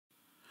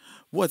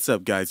What's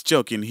up, guys?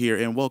 Jelken here,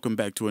 and welcome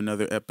back to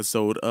another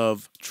episode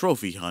of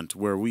Trophy Hunt,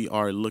 where we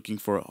are looking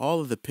for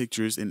all of the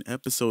pictures in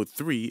episode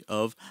 3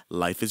 of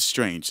Life is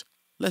Strange.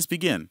 Let's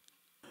begin.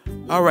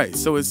 Alright,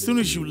 so as soon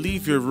as you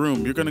leave your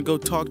room, you're gonna go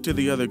talk to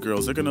the other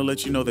girls. They're gonna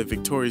let you know that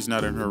Victoria's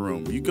not in her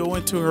room. You go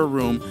into her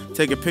room,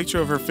 take a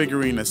picture of her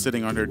figurine that's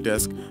sitting on her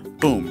desk.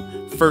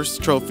 Boom.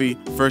 First trophy,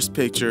 first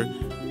picture,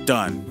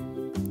 done.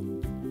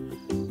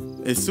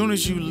 As soon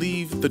as you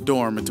leave the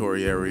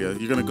dormitory area,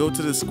 you're gonna go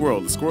to the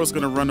squirrel. The squirrel's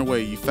gonna run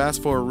away. You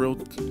fast forward real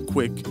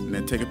quick and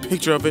then take a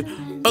picture of it.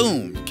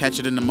 Boom! Catch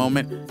it in the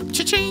moment.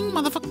 Cha-ching,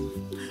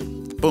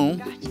 motherfucker!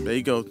 Boom. There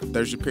you go.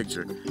 There's your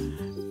picture.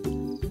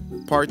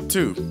 Part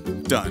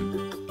 2.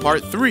 Done.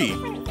 Part 3.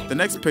 The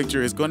next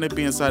picture is going to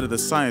be inside of the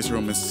science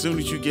room as soon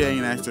as you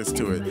gain access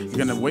to it. You're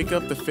gonna wake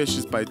up the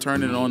fishes by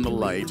turning on the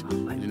light.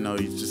 You know,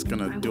 you're just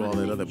gonna do all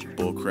that other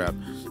bull crap.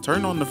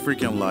 Turn on the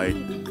freaking light.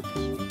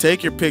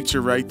 Take your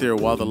picture right there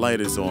while the light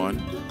is on,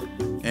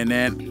 and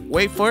then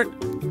wait for it,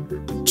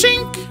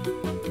 chink,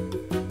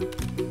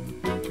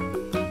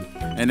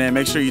 and then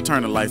make sure you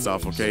turn the lights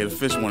off, okay? The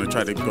fish want to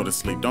try to go to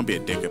sleep. Don't be a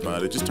dick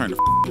about it. Just turn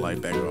the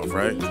light back off,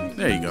 right?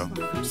 There you go.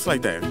 Just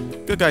like that.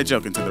 Good guy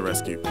Jelken to the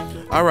rescue.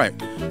 All right,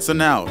 so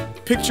now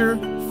picture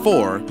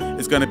 4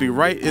 is going to be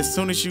right as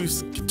soon as you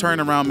turn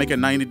around, make a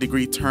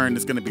 90-degree turn.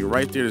 It's going to be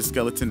right there, the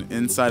skeleton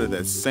inside of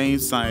that same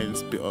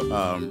science,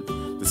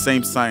 the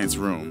same science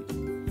room.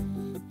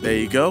 There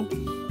you go.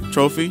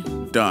 Trophy,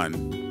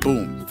 done.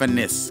 Boom.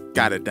 Finesse,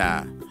 gotta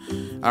die.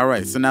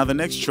 Alright, so now the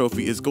next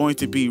trophy is going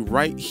to be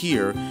right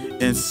here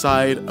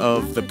inside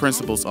of the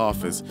principal's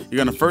office. You're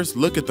gonna first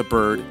look at the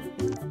bird.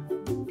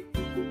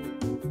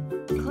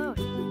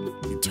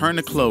 You turn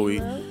to Chloe.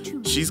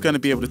 She's gonna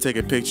be able to take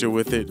a picture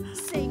with it.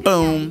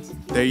 Boom.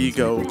 There you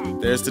go.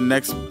 There's the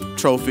next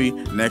trophy,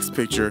 next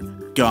picture.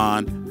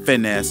 Gone.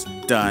 Finesse,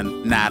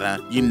 done. Nada.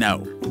 You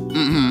know.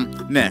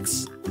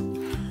 Next.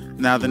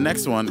 Now the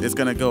next one is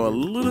gonna go a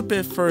little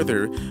bit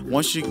further.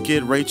 Once you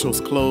get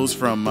Rachel's clothes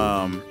from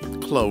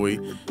Chloe,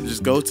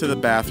 just go to the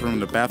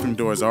bathroom. The bathroom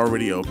door is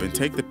already open.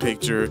 Take the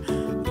picture,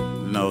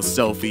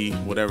 selfie,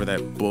 whatever that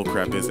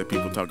bullcrap is that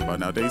people talk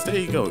about nowadays. There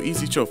you go,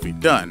 easy trophy,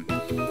 done.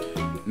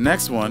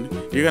 Next one,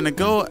 you're gonna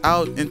go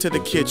out into the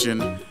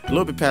kitchen, a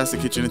little bit past the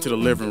kitchen, into the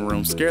living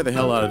room. Scare the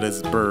hell out of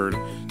this bird.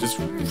 Just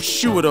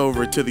shoo it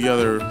over to the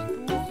other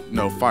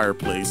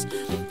fireplace.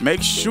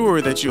 Make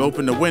sure that you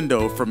open the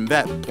window from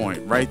that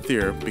point right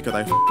there, because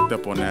I f***ed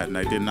up on that and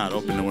I did not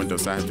open the window,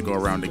 so I have to go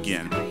around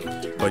again.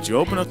 But you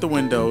open up the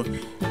window,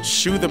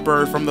 shoo the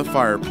bird from the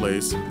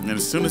fireplace, and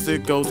as soon as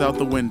it goes out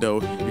the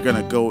window, you're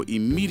gonna go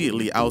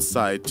immediately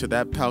outside to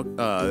that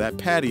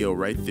patio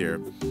right there.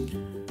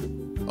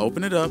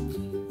 Open it up.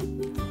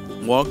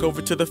 Walk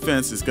over to the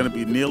fence. It's gonna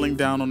be kneeling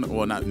down on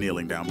well, not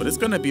kneeling down, but it's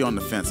gonna be on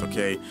the fence,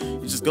 okay?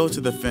 You just go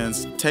to the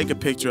fence, take a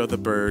picture of the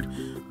bird,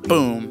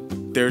 boom,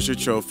 there's your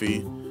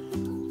trophy,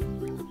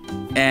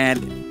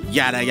 and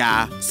yada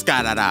yada,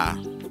 skadada,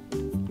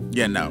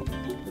 you know.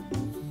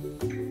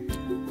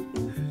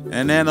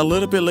 And then a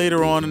little bit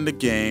later on in the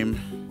game,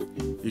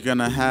 you're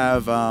gonna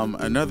have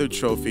another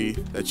trophy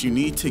that you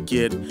need to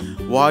get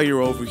while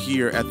you're over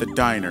here at the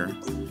diner.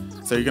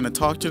 So you're gonna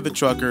talk to the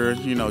trucker,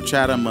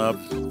 chat him up,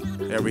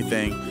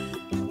 everything,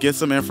 get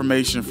some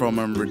information from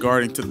him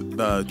regarding to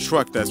the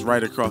truck that's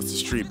right across the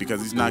street, because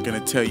he's not going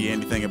to tell you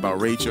anything about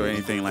Rachel or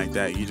anything like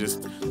that. You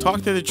just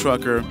talk to the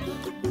trucker,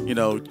 get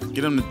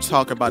him to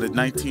talk about it,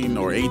 19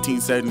 or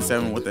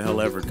 1877, what the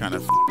hell ever kind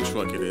of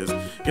truck it is.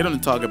 Get him to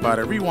talk about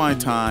it, rewind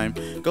time,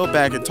 go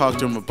back and talk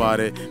to him about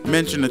it,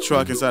 mention the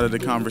truck inside of the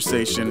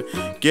conversation,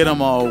 get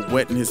him all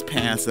wet in his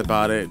pants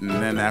about it, and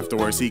then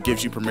afterwards he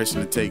gives you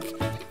permission to take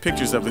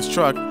pictures of his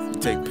truck. You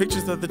take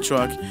pictures of the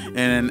truck, and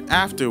then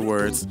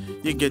afterwards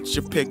you get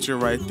your picture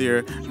right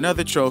there,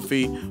 another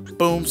trophy,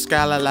 boom,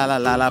 scala la la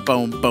la la,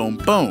 boom, boom,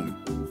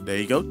 boom. There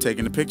you go,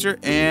 taking the picture,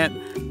 and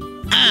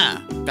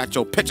got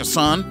your picture,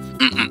 son.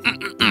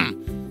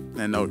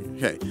 And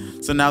okay,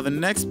 so now the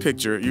next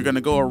picture, you're gonna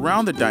go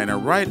around the diner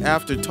right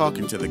after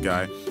talking to the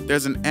guy.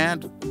 There's an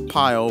ant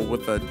pile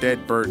with a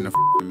dead bird in the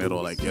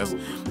middle, I guess.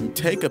 You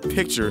take a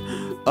picture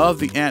of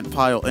the ant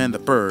pile and the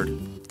bird.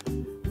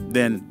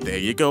 Then there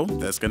you go.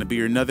 That's gonna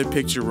be another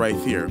picture right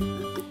here,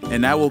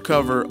 and that will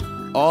cover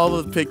all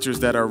of the pictures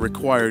that are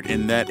required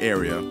in that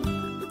area.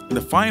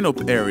 The final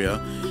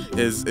area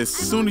is as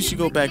soon as you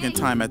go back in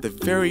time at the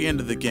very end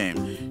of the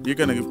game, you're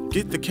gonna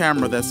get the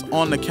camera that's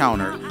on the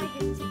counter.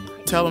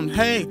 Tell them,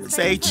 hey,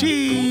 say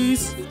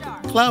cheese.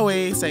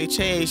 Chloe, say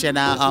cheese,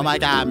 oh my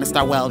God,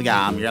 Mr.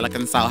 William, you're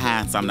looking so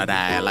handsome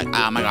today. Like,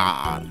 oh my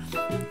God.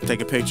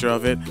 Take a picture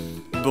of it,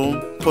 boom,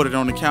 put it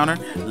on the counter.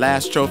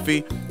 Last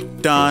trophy,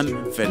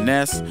 done,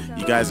 finesse.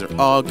 You guys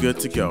are all good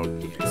to go.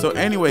 So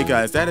anyway,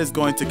 guys, that is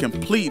going to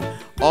complete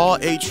all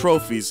 8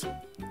 trophies,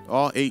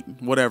 all 8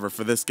 whatever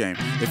for this game.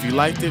 If you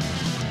liked it,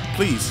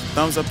 please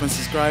thumbs up and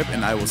subscribe,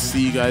 and I will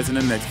see you guys in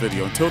the next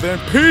video. Until then,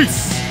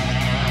 peace!